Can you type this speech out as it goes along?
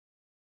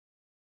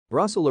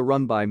Russell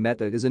Arunbhai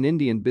Mehta is an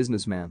Indian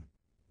businessman.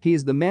 He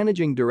is the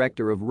managing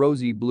director of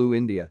Rosy Blue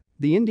India,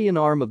 the Indian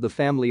arm of the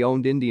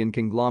family-owned Indian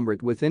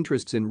conglomerate with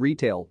interests in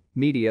retail,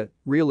 media,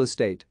 real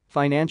estate,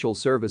 financial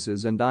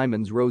services and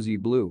diamonds. Rosy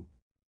Blue.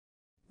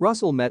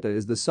 Russell Mehta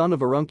is the son of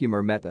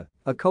Arunbhai Mehta,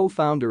 a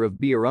co-founder of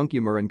B.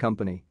 Arunbhai &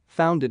 Company,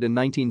 founded in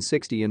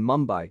 1960 in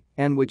Mumbai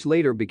and which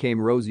later became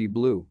Rosy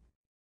Blue.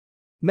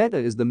 Mehta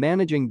is the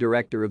managing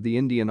director of the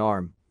Indian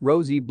arm,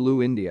 Rosy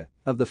Blue India,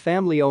 of the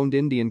family-owned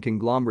Indian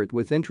conglomerate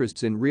with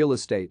interests in real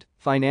estate,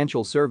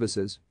 financial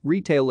services,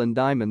 retail and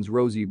diamonds.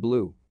 Rosy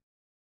Blue.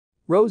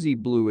 Rosy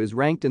Blue is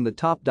ranked in the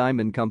top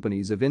diamond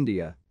companies of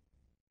India.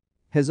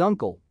 His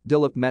uncle,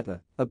 Dilip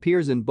Mehta,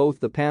 appears in both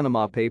the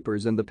Panama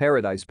Papers and the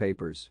Paradise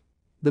Papers.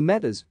 The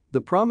Mehtas,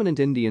 the prominent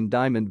Indian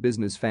diamond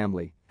business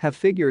family, have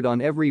figured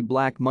on every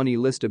black money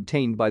list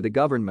obtained by the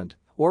government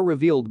or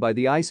revealed by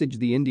the ICIJ.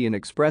 The Indian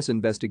Express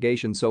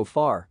investigation so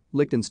far,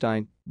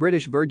 Liechtenstein,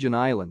 British Virgin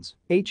Islands,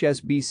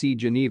 HSBC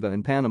Geneva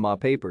and Panama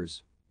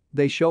Papers.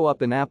 They show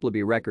up in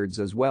Appleby records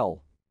as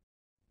well.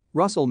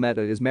 Russell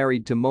Mehta is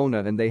married to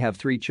Mona and they have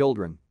 3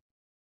 children.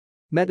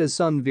 Mehta's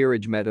son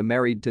Viraj Mehta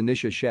married to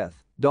Nisha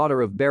Sheth,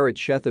 daughter of Bharat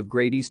Sheth of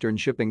Great Eastern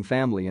Shipping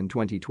family in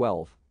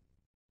 2012.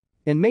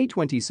 In May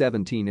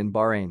 2017 in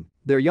Bahrain,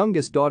 their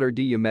youngest daughter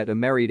Diya Mehta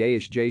married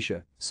Ayush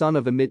Jaisha, son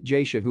of Amit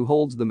Jaisha who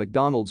holds the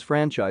McDonald's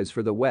franchise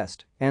for the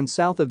West and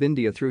South of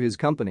India through his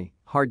company,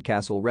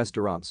 Hardcastle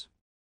Restaurants.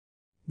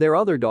 Their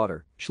other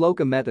daughter,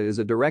 Shloka Mehta is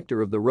a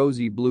director of the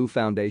Rosy Blue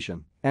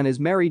Foundation and is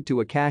married to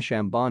Akash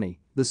Ambani,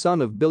 the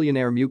son of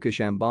billionaire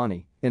Mukesh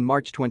Ambani, in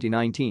March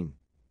 2019.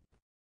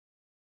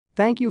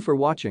 Thank you for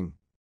watching.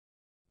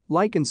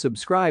 Like and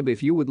subscribe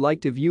if you would like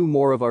to view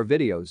more of our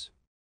videos.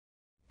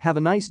 Have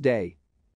a nice day.